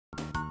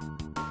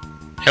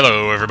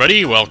Hello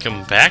everybody,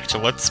 welcome back to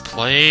Let's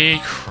Play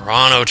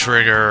Chrono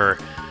Trigger.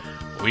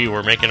 We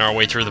were making our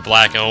way through the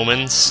Black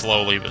Omen,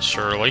 slowly but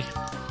surely.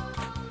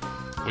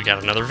 We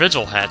got another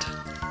Vigil hat,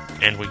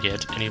 and we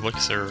get an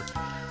elixir.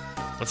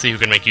 Let's see who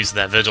can make use of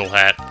that Vigil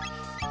hat.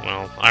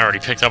 Well, I already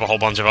picked up a whole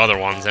bunch of other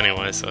ones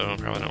anyway, so I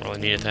probably don't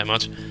really need it that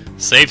much.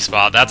 Save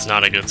spot, that's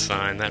not a good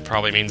sign. That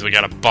probably means we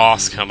got a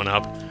boss coming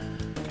up.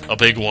 A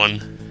big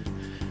one.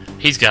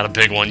 He's got a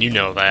big one, you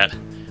know that.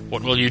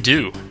 What will you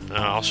do?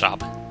 I'll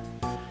shop.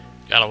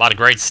 Got a lot of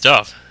great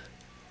stuff.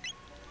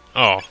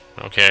 Oh,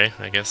 okay,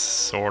 I guess,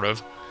 sort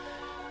of.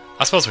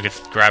 I suppose we could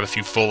grab a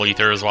few full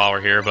ethers while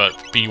we're here,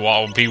 but be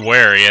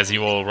wary, as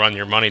you will run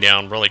your money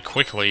down really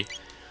quickly.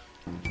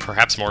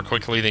 Perhaps more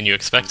quickly than you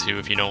expect to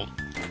if you don't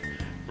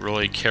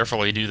really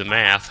carefully do the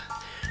math.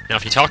 Now,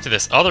 if you talk to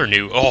this other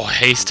new... Oh,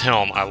 Haste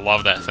Helm. I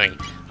love that thing.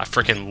 I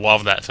freaking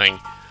love that thing.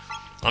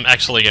 I'm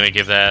actually going to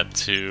give that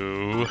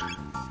to...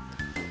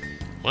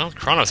 Well,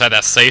 Chrono's had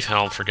that safe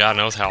helm for God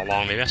knows how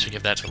long. Maybe I should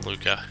give that to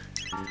Luca.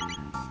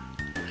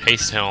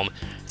 Haste Helm.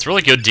 It's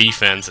really good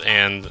defense,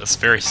 and it's a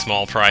very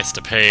small price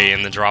to pay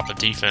in the drop of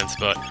defense,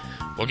 but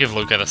we'll give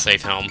Luca the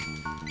safe helm.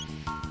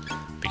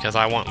 Because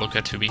I want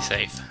Luca to be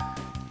safe.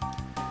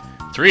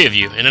 3 of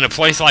you, and in a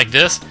place like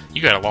this,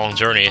 you got a long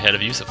journey ahead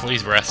of you, so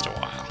please rest a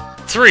while.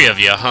 3 of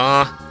you,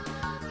 huh?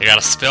 You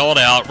gotta spell it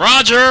out.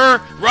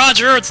 Roger!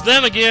 Roger, it's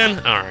them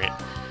again! Alright.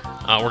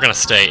 We're gonna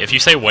stay. If you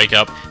say wake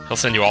up, he'll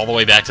send you all the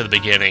way back to the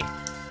beginning.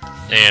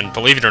 And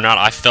believe it or not,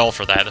 I fell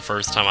for that the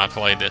first time I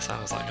played this.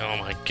 I was like, oh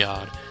my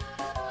god.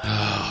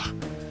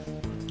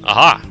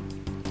 Aha!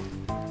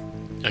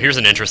 Now here's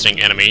an interesting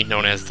enemy,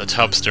 known as the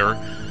Tubster.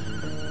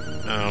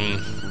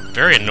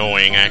 Very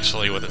annoying,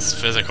 actually, with his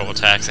physical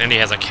attacks, and he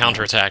has a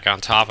counterattack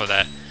on top of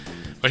that.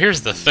 But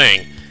here's the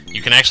thing.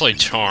 You can actually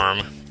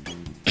charm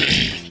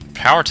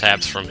power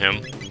tabs from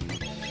him.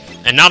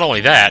 And not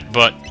only that,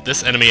 but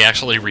this enemy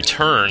actually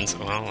returns...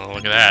 Well,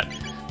 look at that.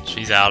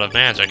 She's out of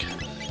magic.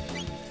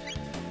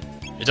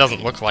 It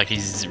doesn't look like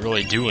he's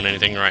really doing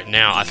anything right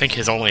now. I think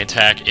his only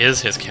attack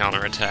is his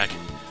counterattack.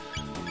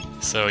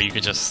 So you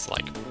could just,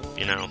 like,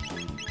 you know,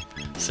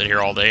 sit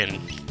here all day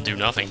and do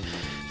nothing.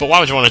 But why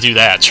would you want to do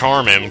that?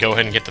 Charm him, go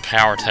ahead and get the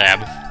power tab.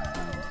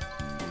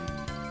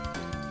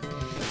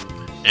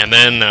 And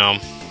then,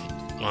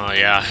 well,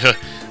 yeah,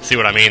 see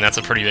what I mean? That's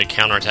a pretty big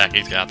counterattack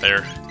he's got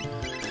there.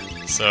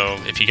 So,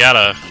 if you got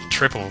a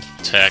triple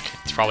tech,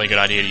 it's probably a good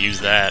idea to use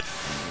that.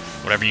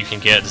 Whatever you can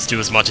get, just do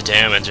as much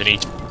damage in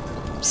each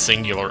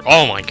singular...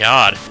 Oh my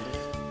god!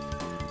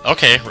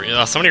 Okay,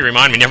 somebody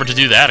remind me never to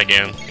do that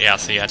again. Yeah,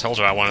 see, I told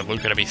you I wanted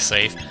Luca to be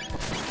safe.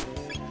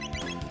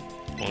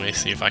 Let me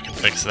see if I can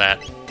fix that.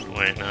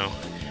 Wait, no.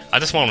 I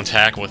just want to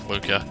attack with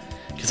Luca,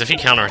 because if he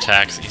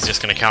counterattacks, he's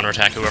just going to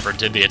counterattack whoever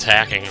did the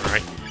attacking,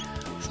 right?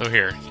 So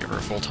here, give her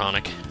a full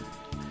tonic.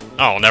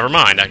 Oh, never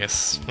mind, I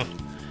guess.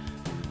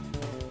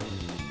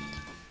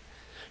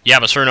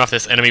 Yeah, but sure enough,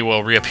 this enemy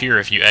will reappear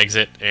if you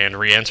exit and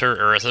re-enter,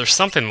 or there's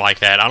something like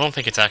that. I don't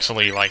think it's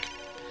actually, like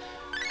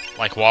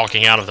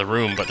walking out of the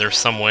room, but there's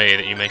some way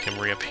that you make him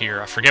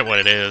reappear. I forget what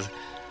it is.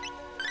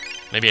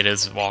 Maybe it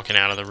is walking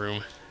out of the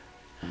room.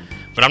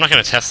 But I'm not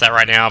going to test that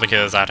right now,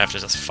 because I'd have to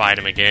just fight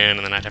him again,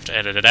 and then I'd have to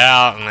edit it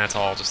out, and that's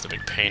all just a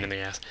big pain in the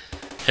ass.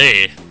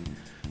 Hey!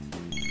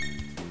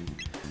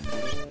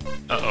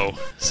 Uh-oh.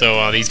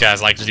 So, these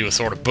guys like to do a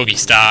sort of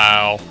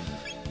boogie-style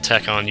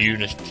tech on you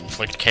to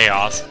inflict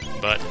chaos,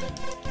 but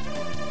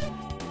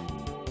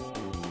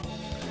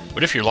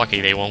if you're lucky,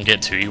 they won't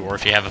get to you, or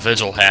if you have a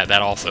Vigil hat,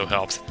 that also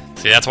helps.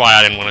 See, that's why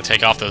I didn't want to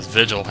take off those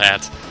Vigil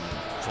hats.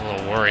 I was a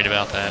little worried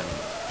about that.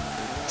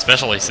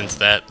 Especially since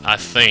that, I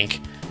think,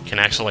 can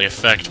actually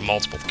affect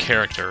multiple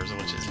characters,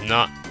 which is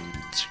not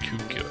too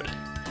good.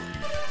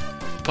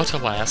 But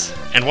alas.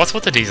 And what's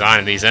with the design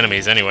of these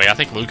enemies anyway? I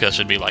think Luca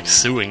should be, like,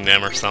 suing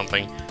them or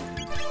something.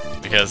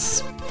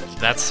 Because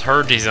that's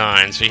her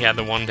design. She had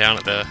the one down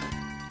at the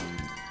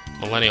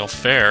Millennial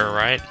Fair,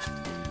 right?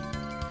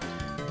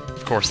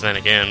 Of course, then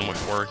again,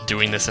 if we're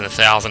doing this in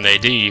 1000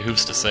 AD,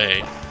 who's to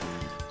say?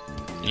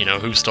 You know,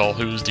 who stole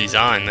whose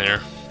design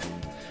there?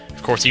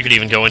 Of course, you could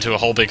even go into a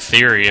whole big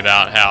theory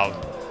about how...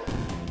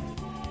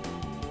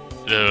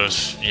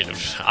 you know,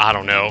 I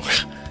don't know.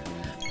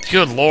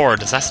 Good lord,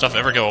 does that stuff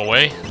ever go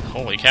away?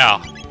 Holy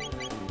cow.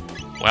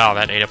 Wow,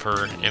 that ate up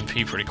her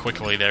MP pretty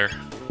quickly there.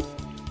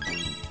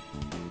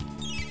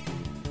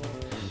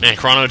 Man,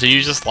 Chrono, do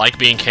you just like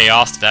being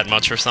chaosed that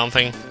much or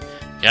something?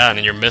 Yeah, and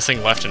then you're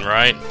missing left and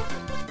right.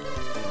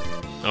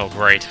 Oh,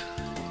 great.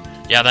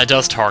 Yeah, that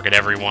does target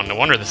everyone. No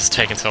wonder this is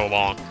taking so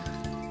long.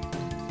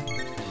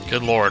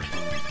 Good lord.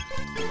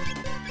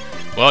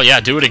 Well, yeah,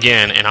 do it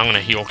again, and I'm going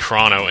to heal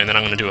Chrono, and then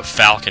I'm going to do a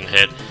Falcon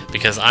hit,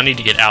 because I need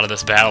to get out of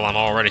this battle. I'm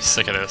already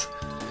sick of this.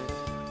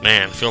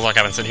 Man, feels like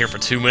I've been sitting here for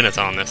 2 minutes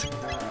on this.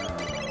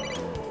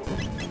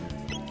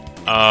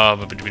 I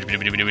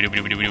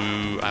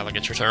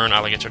get your turn,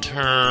 I get your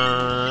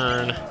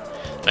turn.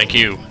 Thank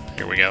you.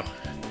 Here we go.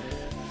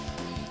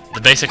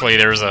 But basically,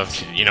 there's a,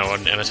 you know,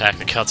 an attack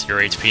that cuts your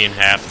HP in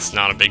half. It's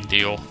not a big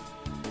deal.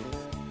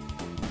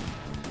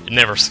 It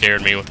never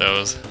scared me with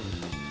those.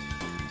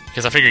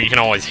 Because I figure you can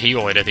always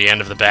heal it at the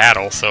end of the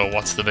battle, so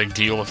what's the big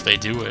deal if they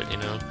do it, you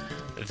know?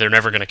 They're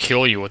never going to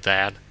kill you with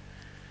that.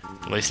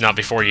 At least not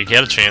before you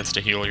get a chance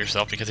to heal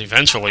yourself, because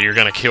eventually you're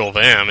going to kill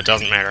them. It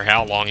doesn't matter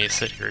how long you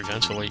sit here,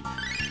 eventually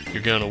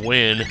you're going to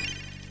win.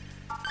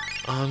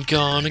 I'm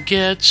gonna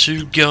get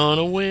you,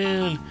 gonna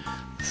win.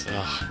 So,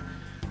 I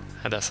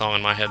had that song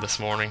in my head this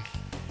morning.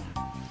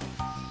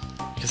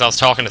 Because I was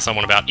talking to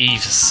someone about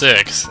Eve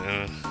 6,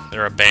 and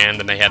they're a band,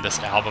 and they had this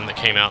album that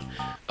came out.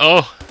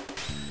 Oh!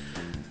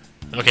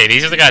 Okay,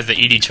 these are the guys that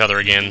eat each other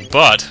again,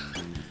 but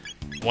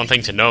one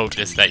thing to note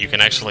is that you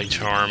can actually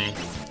charm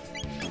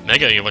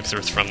Mega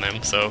Elixirs from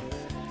them, so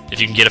if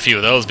you can get a few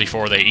of those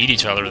before they eat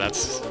each other,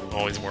 that's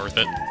always worth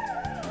it.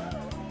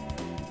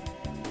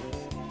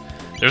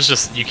 There's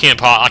just,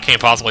 I can't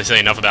possibly say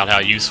enough about how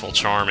useful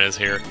charm is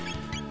here.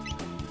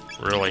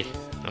 Really.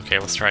 Okay,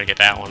 let's try to get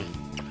that one.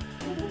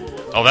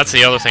 Oh, that's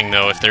the other thing,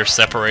 though. If they're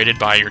separated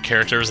by your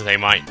characters, they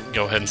might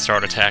go ahead and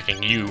start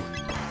attacking you.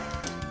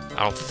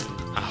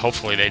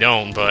 Hopefully they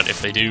don't, but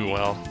if they do,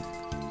 well...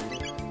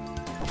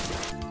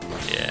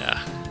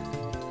 yeah.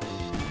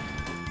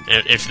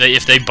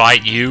 If they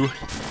bite you,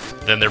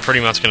 then they're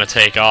pretty much going to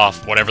take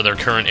off whatever their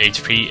current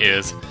HP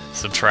is,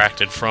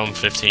 subtracted from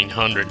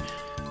 1500.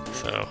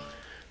 So...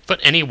 but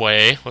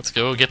anyway, let's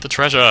go get the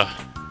treasure.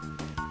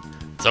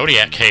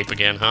 Zodiac Cape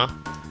again, huh?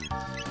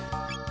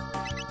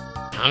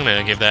 I'm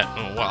gonna give that...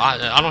 well,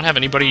 I don't have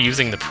anybody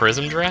using the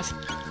Prism dress?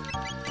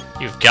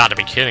 You've got to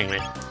be kidding me.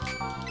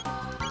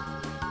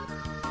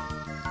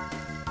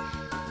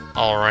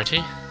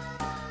 Alrighty.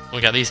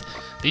 We got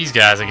these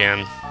guys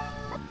again.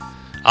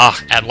 Ah,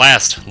 at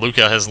last,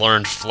 Luca has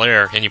learned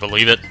Flare. Can you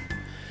believe it?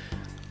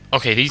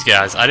 Okay, these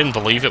guys. I didn't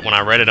believe it when I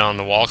read it on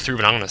the walkthrough,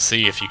 but I'm gonna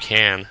see if you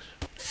can.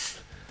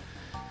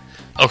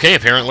 Okay,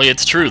 apparently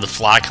it's true. The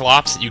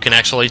Flyclops, you can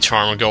actually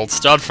charm a gold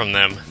stud from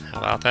them. How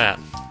about that?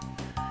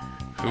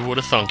 Who would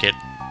have thunk it?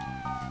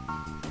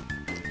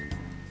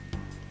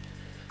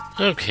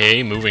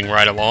 Okay, moving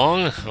right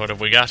along. What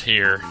have we got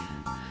here?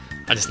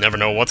 I just never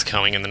know what's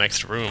coming in the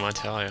next room, I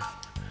tell you.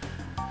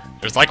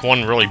 There's like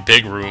one really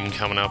big room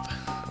coming up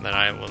that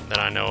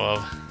I know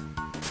of.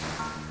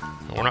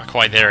 We're not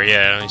quite there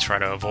yet. Let me try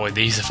to avoid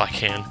these if I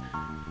can.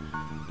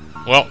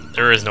 Well,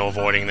 there is no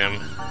avoiding them.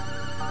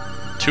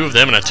 Two of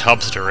them and a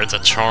tubster. It's a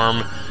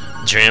charm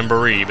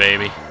jamboree,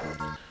 baby.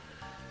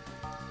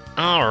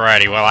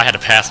 Alrighty, well, I had to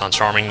pass on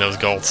charming those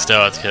gold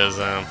studs, because,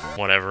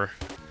 whatever.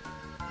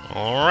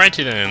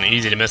 Alrighty then,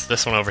 easy to miss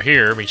this one over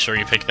here. Be sure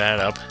you pick that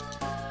up.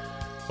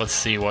 Let's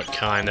see what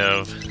kind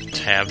of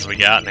tabs we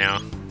got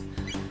now.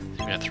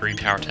 We got 3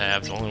 power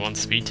tabs, only 1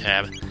 speed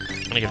tab.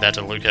 I'm gonna give that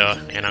to Luca,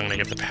 and I'm gonna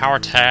give the power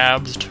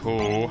tabs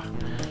to...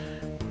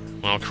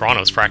 well,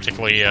 Chrono's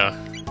practically,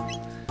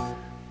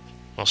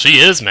 well, she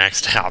is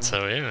maxed out,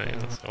 so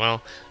yeah.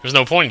 Well, there's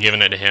no point in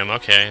giving it to him.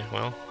 Okay,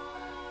 well.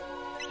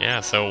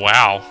 Yeah, so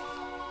wow.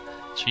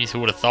 Jeez, who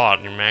would have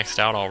thought? You're maxed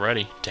out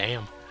already.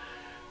 Damn.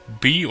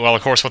 Well,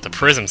 of course, with the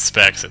Prism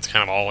specs, it's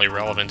kind of all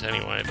irrelevant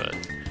anyway, but...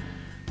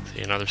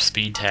 see, another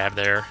speed tab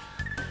there.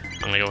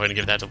 I'm gonna go ahead and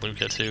give that to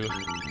Luca, too.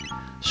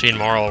 She and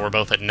Marla were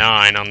both at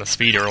 9 on the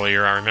speed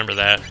earlier, I remember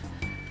that.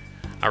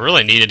 I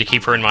really needed to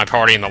keep her in my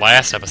party in the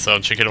last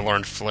episode. She could have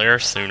learned Flare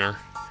sooner.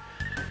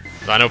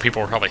 I know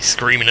people were probably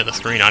screaming at the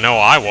screen. I know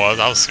I was.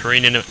 I was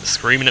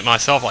screaming at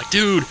myself like,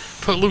 dude,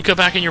 put Luca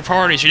back in your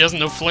party. She doesn't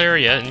know Flare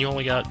yet, and you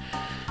only got,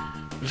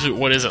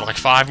 what is it, like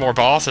 5 more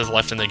bosses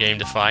left in the game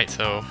to fight,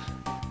 so...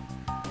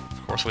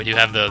 of course, we do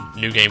have the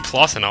New Game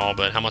Plus and all,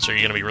 but how much are you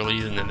going to be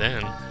releasing it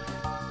then?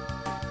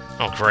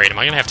 Oh, great. Am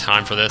I going to have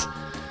time for this?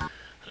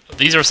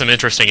 These are some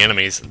interesting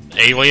enemies.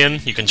 Alien,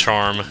 you can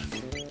charm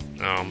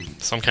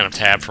some kind of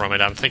tab from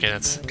it. I'm thinking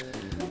it's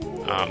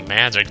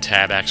magic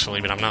tab, actually,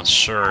 but I'm not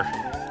sure.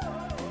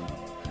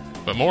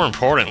 But more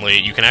importantly,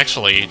 you can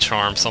actually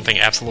charm something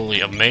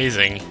absolutely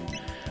amazing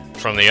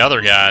from the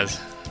other guys.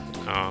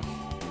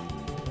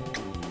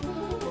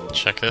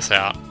 Check this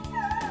out.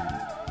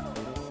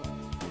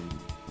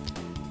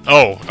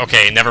 Oh,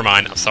 okay, never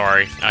mind. I'm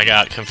sorry. I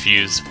got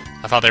confused.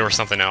 I thought they were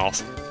something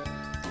else.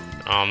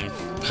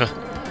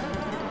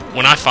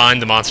 When I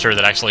find the monster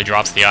that actually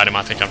drops the item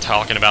I think I'm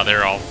talking about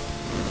there, I'll...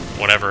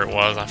 whatever it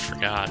was, I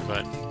forgot,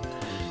 but...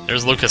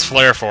 there's Lucas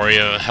Flare for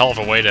you. A hell of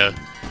a way to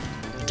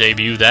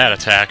debut that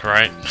attack,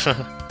 right?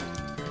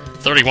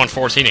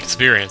 3114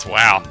 experience,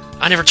 wow.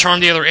 I never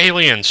charmed the other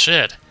alien,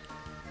 shit.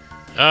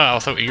 I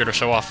was so eager to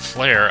show off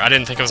Flare. I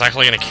didn't think it was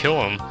actually going to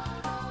kill him.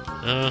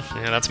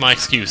 Yeah, that's my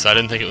excuse. I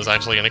didn't think it was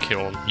actually going to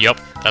kill him. Yup,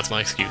 that's my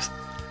excuse.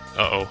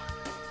 Uh-oh.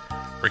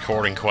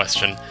 Recording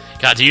question.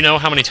 God, do you know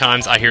how many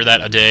times I hear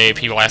that a day?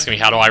 People asking me,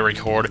 how do I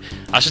record?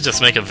 I should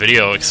just make a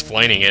video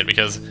explaining it,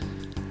 because...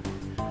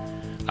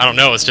 I don't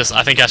know, it's just,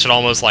 I think I should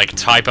almost, like,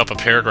 type up a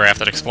paragraph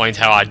that explains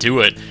how I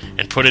do it,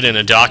 and put it in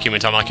a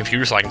document on my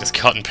computer so I can just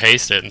cut and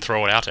paste it and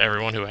throw it out to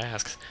everyone who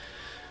asks.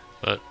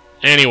 But,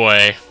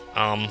 anyway,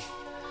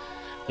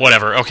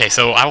 whatever. Okay,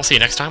 so I will see you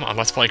next time on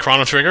Let's Play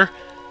Chrono Trigger,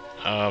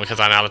 because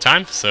I'm out of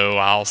time, so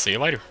I'll see you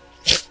later.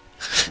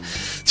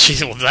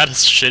 Jeez, was that a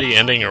shitty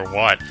ending or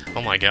what?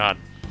 Oh my god.